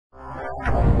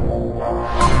Hi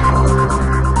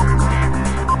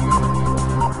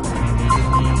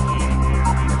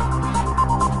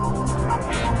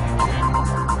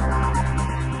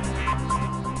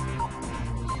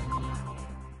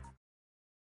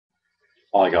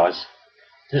guys,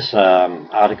 this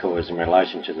article is in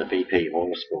relation to the BP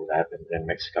oil spill that happened in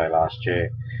Mexico last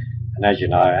year, and as you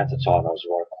know, at the time there was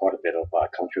quite a bit of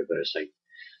controversy.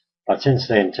 But since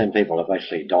then, 10 people have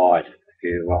actually died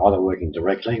who were either working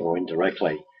directly or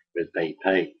indirectly with BP.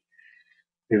 It'd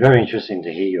be very interesting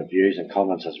to hear your views and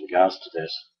comments as regards to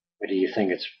this, whether you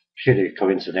think it's purely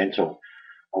coincidental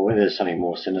or whether there's something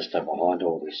more sinister behind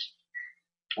all this.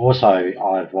 Also,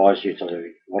 I advise you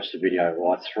to watch the video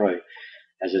right through,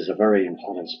 as there's a very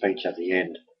important speech at the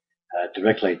end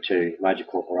directly to major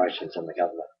corporations and the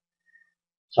government.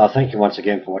 So I thank you once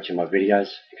again for watching my videos.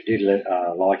 If you do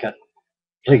like it,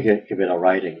 please give it a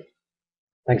rating.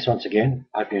 Thanks once again.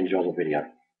 Hope you enjoy the video.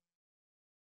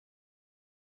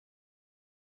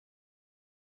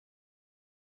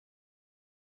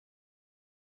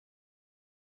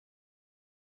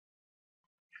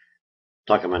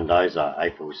 Tucker Mendoza,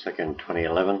 April 2nd,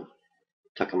 2011.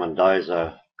 Tucker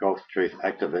Mendoza, Gulf Truth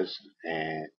activist,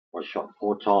 and was shot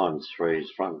 4 times through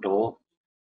his front door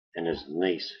and his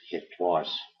niece hit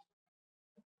twice.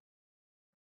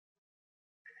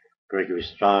 Gregory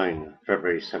Stone,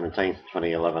 February 17th,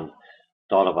 2011,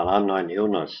 died of an unknown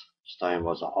illness. Stone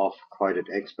was an oft-quoted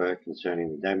expert concerning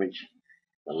the damage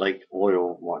the leaked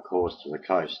oil might cause to the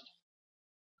coast.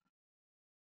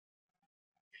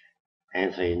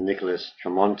 Anthony Nicholas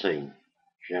Tremonti,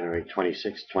 January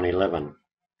 26, 2011,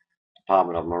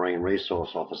 Department of Marine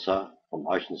Resource Officer from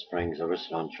Ocean Springs,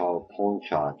 arrested on child porn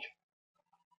charge.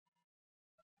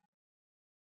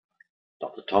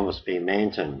 Dr. Thomas B.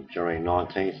 Manton, January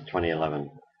 19th, 2011.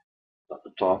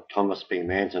 Dr. Thomas B.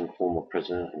 Manton, former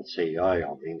President and CEO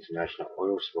of the International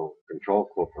Oil Spill Control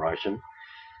Corporation,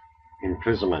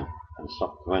 imprisonment and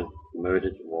subsequent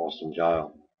murdered whilst in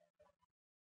jail.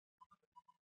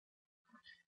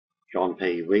 John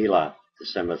P. Wheeler,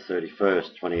 December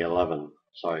 31st,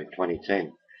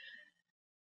 2010.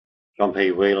 John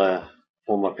P. Wheeler,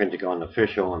 former Pentagon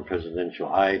official and presidential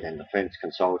aide and defense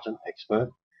consultant expert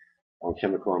on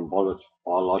chemical and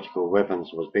biological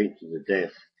weapons, was beaten to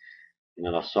death in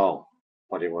an assault,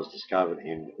 but it was discovered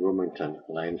in Wilmington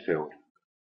landfill.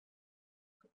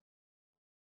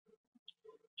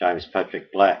 James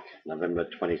Patrick Black, November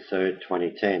 23rd,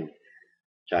 2010.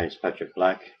 James Patrick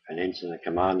Black, an incident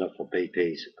commander for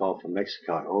BP's Gulf of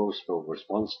Mexico oil spill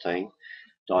response team,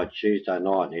 died Tuesday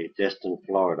night near Destin,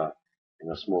 Florida,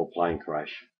 in a small plane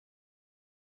crash.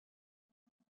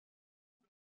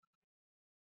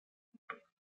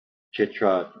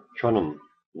 Chitra Chunam,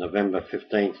 November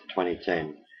 15th,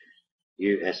 2010.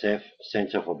 USF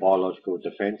Center for Biological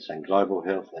Defense and Global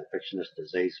Health and Infectious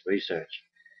Disease Research,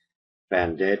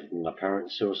 found dead in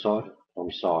apparent suicide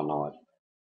from cyanide.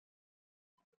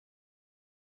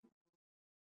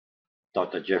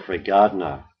 Dr. Jeffrey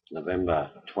Gardner,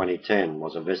 November 2010,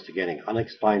 was investigating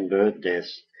unexplained bird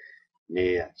deaths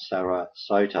near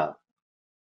Sarasota,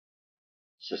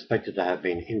 suspected to have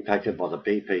been impacted by the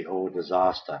BP oil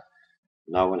disaster.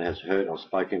 No one has heard or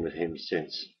spoken with him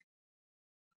since.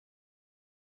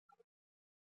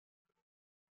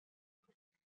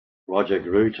 Roger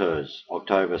Gruters,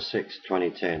 October 6,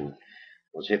 2010,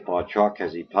 was hit by a truck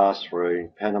as he passed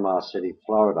through Panama City,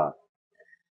 Florida.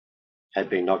 Had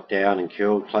been knocked down and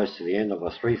killed close to the end of a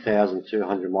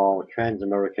 3,200-mile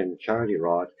trans-American charity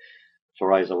ride to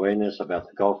raise awareness about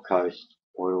the Gulf Coast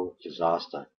oil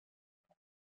disaster.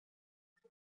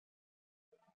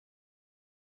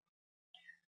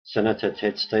 Senator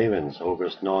Ted Stevens,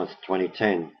 August 9,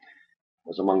 2010,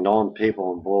 was among 9 people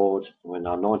on board when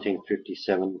a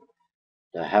 1957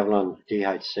 de Havilland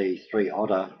DHC-3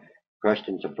 Otter crashed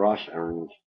into brush and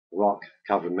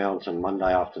rock-covered mountain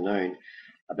Monday afternoon,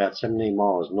 about 17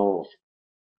 miles north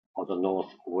of the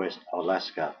northwest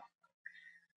Alaska.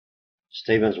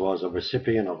 Stevens was a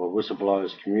recipient of a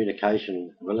whistleblower's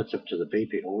communication relative to the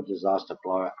BP oil disaster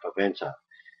blowout preventer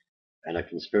and a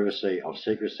conspiracy of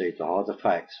secrecy to hide the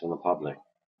facts from the public.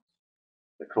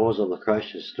 The cause of the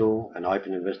crash is still an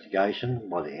open investigation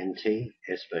by the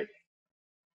NTSB.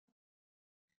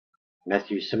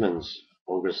 Matthew Simmons,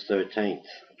 August 13th,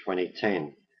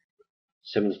 2010.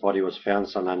 Simmons' body was found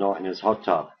Sunday night in his hot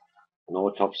tub. An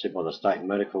autopsy by the state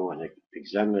medical and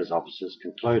examiner's officers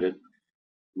concluded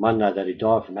Monday that he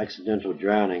died from accidental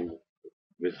drowning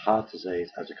with heart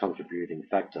disease as a contributing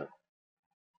factor.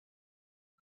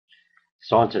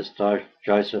 Scientist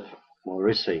Joseph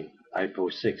Morrissey, April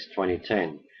 6,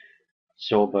 2010,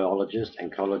 cell biologist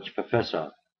and college professor,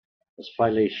 was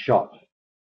fatally shot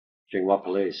during what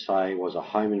police say was a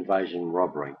home invasion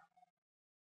robbery.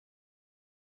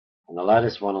 And the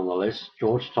latest one on the list,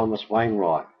 George Thomas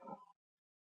Wainwright.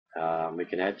 We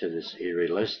can add to this eerie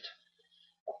list.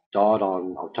 Died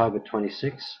on October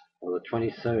 26th or the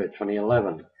 23rd,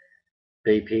 2011.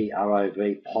 BP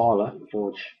ROV pilot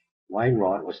George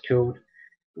Wainwright was killed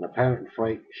in an apparent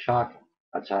freak shark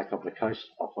attack off the coast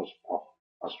of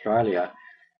Australia,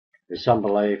 with some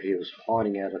believe he was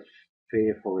hiding out of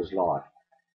fear for his life.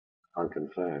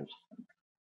 Unconfirmed.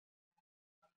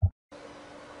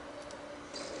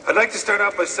 I'd like to start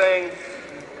out by saying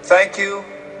thank you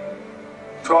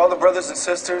to all the brothers and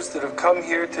sisters that have come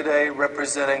here today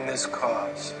representing this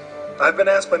cause. I've been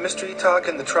asked by Mr. Itak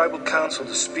and the Tribal Council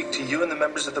to speak to you and the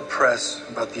members of the press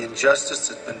about the injustice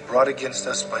that's been brought against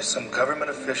us by some government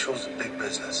officials and big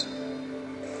business.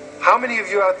 How many of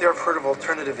you out there have heard of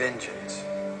alternative engines?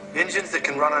 Engines that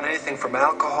can run on anything from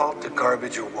alcohol to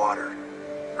garbage or water.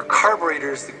 Or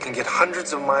carburetors that can get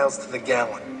hundreds of miles to the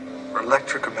gallon. Or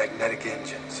electric or magnetic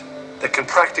engines that can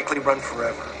practically run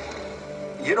forever.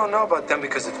 You don't know about them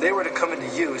because if they were to come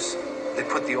into use, they'd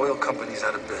put the oil companies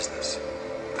out of business.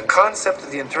 The concept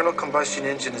of the internal combustion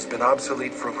engine has been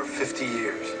obsolete for over 50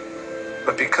 years.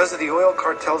 But because of the oil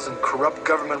cartels and corrupt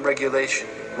government regulation,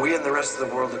 we and the rest of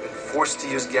the world have been forced to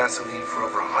use gasoline for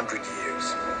over 100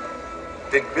 years.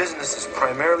 Big business is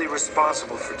primarily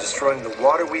responsible for destroying the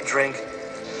water we drink,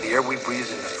 the air we breathe,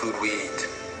 and the food we eat.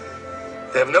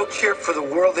 They have no care for the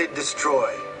world they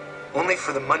destroy, only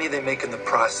for the money they make in the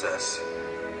process.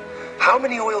 How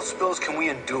many oil spills can we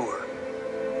endure?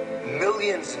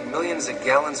 Millions and millions of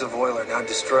gallons of oil are now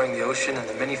destroying the ocean and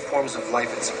the many forms of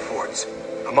life it supports.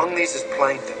 Among these is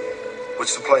plankton, which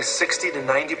supplies 60 to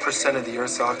 90% of the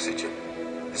Earth's oxygen.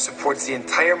 It supports the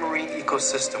entire marine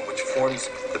ecosystem, which forms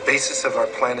the basis of our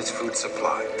planet's food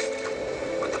supply.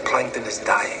 But the plankton is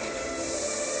dying.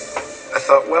 I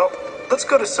thought, well, let's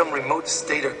go to some remote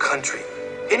state or country,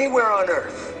 anywhere on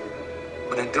Earth.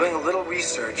 But in doing a little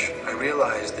research, I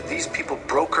realized that these people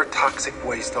broker toxic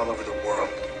waste all over the world.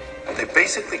 They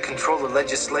basically control the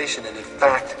legislation, and in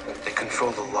fact, they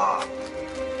control the law.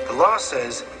 The law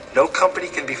says no company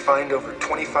can be fined over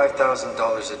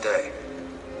 $25,000 a day.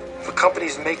 If a company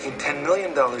is making $10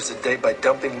 million a day by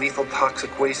dumping lethal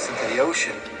toxic waste into the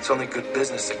ocean, it's only good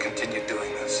business to continue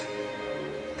doing this.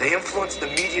 They influence the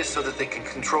media so that they can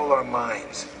control our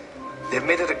minds. They've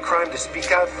made it a crime to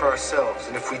speak out for ourselves,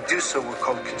 and if we do so, we're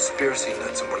called conspiracy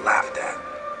nuts and we're laughed at.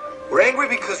 We're angry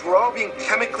because we're all being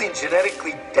chemically and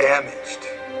genetically damaged,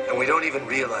 and we don't even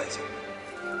realize it.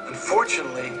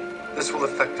 Unfortunately, this will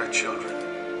affect our children.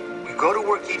 We go to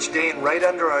work each day, and right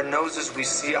under our noses, we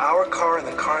see our car and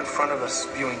the car in front of us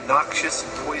spewing noxious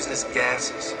and poisonous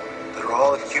gases that are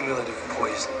all accumulative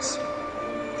poisons.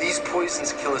 These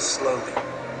poisons kill us slowly,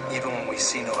 even when we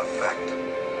see no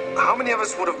effect. How many of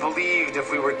us would have believed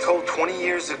if we were told 20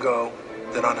 years ago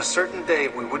that on a certain day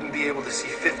we wouldn't be able to see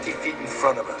 50 feet in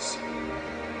front of us?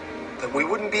 That we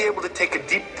wouldn't be able to take a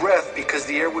deep breath because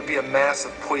the air would be a mass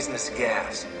of poisonous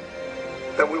gas?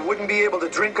 That we wouldn't be able to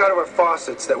drink out of our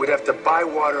faucets, that we'd have to buy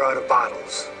water out of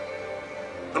bottles?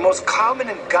 The most common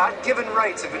and God-given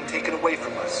rights have been taken away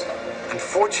from us.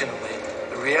 Unfortunately,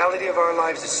 the reality of our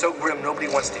lives is so grim nobody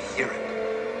wants to hear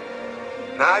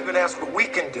it. Now I've been asked what we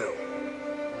can do.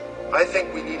 I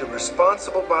think we need a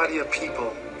responsible body of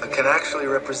people that can actually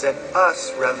represent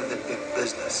us rather than big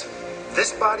business.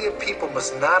 This body of people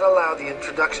must not allow the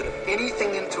introduction of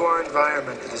anything into our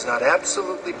environment that is not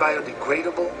absolutely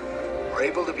biodegradable or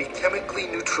able to be chemically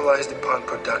neutralized upon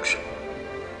production.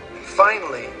 And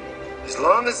finally, as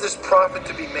long as there's profit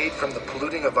to be made from the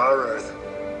polluting of our Earth,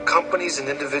 companies and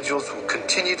individuals will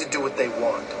continue to do what they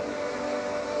want.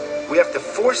 We have to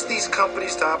force these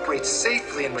companies to operate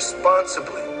safely and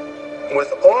responsibly, and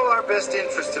with all our best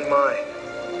interest in mind,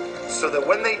 so that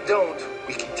when they don't,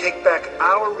 we can take back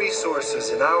our resources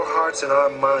and our hearts and our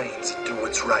minds and do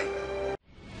what's right.